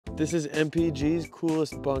This is MPG's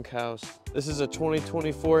coolest bunkhouse. This is a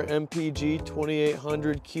 2024 MPG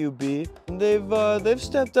 2800 QB. And they've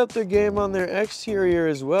stepped up their game on their exterior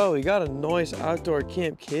as well. We got a nice outdoor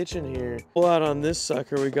camp kitchen here. Pull out on this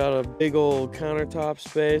sucker, we got a big old countertop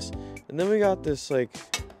space. And then we got this like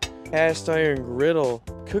cast iron griddle.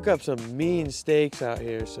 Cook up some mean steaks out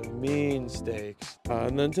here, some mean steaks.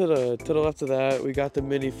 And then to the left of that, we got the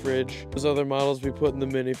mini fridge. Those other models we put in the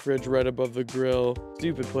mini fridge right above the grill.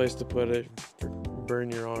 Stupid place to put it,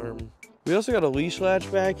 burn your arm. We also got a leash latch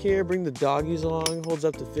back here. Bring the doggies along, holds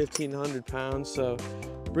up to 1,500 pounds, so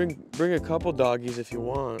bring a couple doggies if you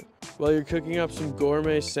want. While you're cooking up some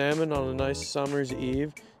gourmet salmon on a nice summer's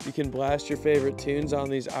eve, you can blast your favorite tunes on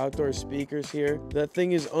these outdoor speakers here. That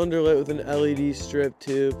thing is underlit with an LED strip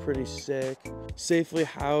too, pretty sick. Safely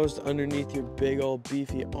housed underneath your big old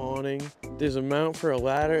beefy awning. There's a mount for a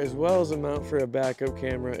ladder as well as a mount for a backup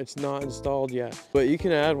camera. It's not installed yet, but you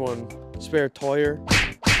can add one. Spare Toyer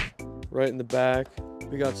right in the back.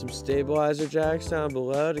 We got some stabilizer jacks down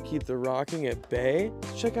below to keep the rocking at bay.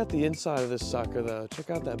 Let's check out the inside of this sucker though. Check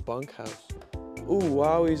out that bunkhouse. Ooh,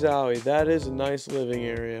 wowie zowie, that is a nice living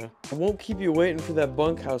area. I won't keep you waiting for that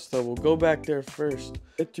bunkhouse though. We'll go back there first.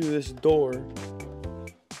 Get through this door.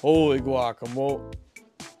 Holy guacamole.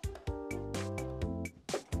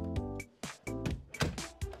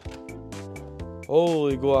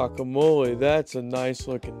 Holy guacamole, that's a nice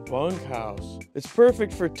looking bunkhouse. It's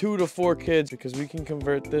perfect for 2 to 4 kids because we can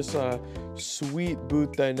convert this sweet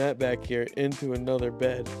booth dinette back here into another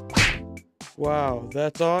bed. Wow,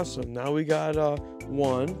 that's awesome. Now we got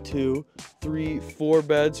 1, 2, 3, 4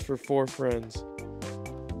 beds for 4 friends.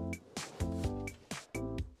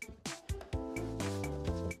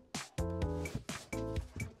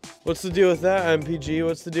 What's the deal with that, MPG?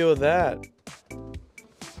 What's the deal with that?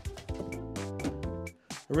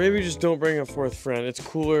 Or maybe just don't bring a 4th friend. It's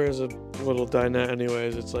cooler as a little dinette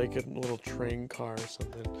anyways. It's like a little train car or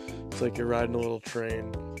something. It's like you're riding a little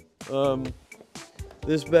train.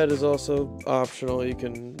 This bed is also optional. You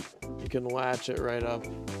can latch it right up.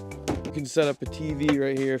 You can set up a TV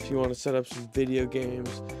right here if you want to set up some video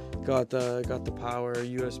games. Got the power,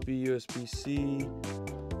 USB, USB-C.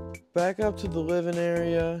 Back up to the living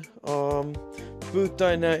area. Booth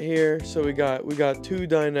dinette here. So we got 2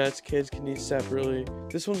 dinettes. Kids can eat separately.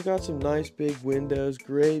 This one's got some nice big windows,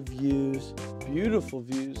 great views, beautiful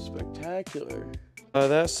views, spectacular.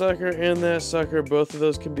 That sucker and that sucker, both of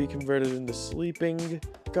those can be converted into sleeping.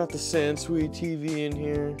 Got the Sansui TV in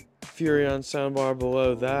here. Furion soundbar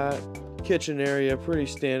below that. Kitchen area, pretty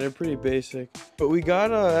standard, pretty basic. But we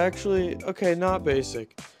got actually, okay, not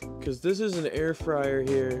basic, because this is an air fryer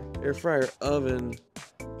here, air fryer oven.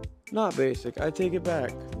 Not basic, I take it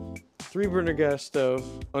back. 3-burner gas stove,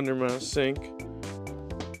 undermount sink.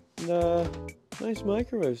 And nice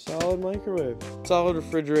microwave, solid microwave. Solid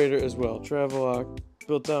refrigerator as well, travel lock,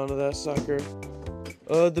 built down to that sucker.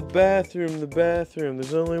 The bathroom,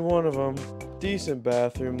 there's only one of them. Decent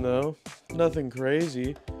bathroom though, nothing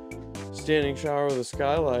crazy. Standing shower with a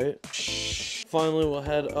skylight. Finally, we'll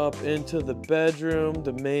head up into the bedroom,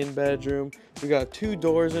 the main bedroom. We got 2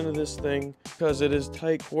 doors into this thing because it is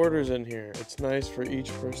tight quarters in here. It's nice for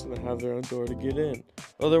each person to have their own door to get in.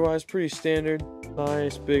 Otherwise, pretty standard.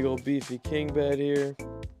 Nice big old beefy king bed here.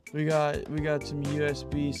 We got some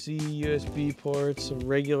USB-C, USB ports, some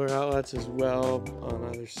regular outlets as well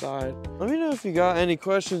on either side. Let me know if you got any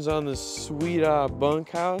questions on this sweet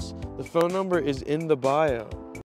bunkhouse. The phone number is in the bio.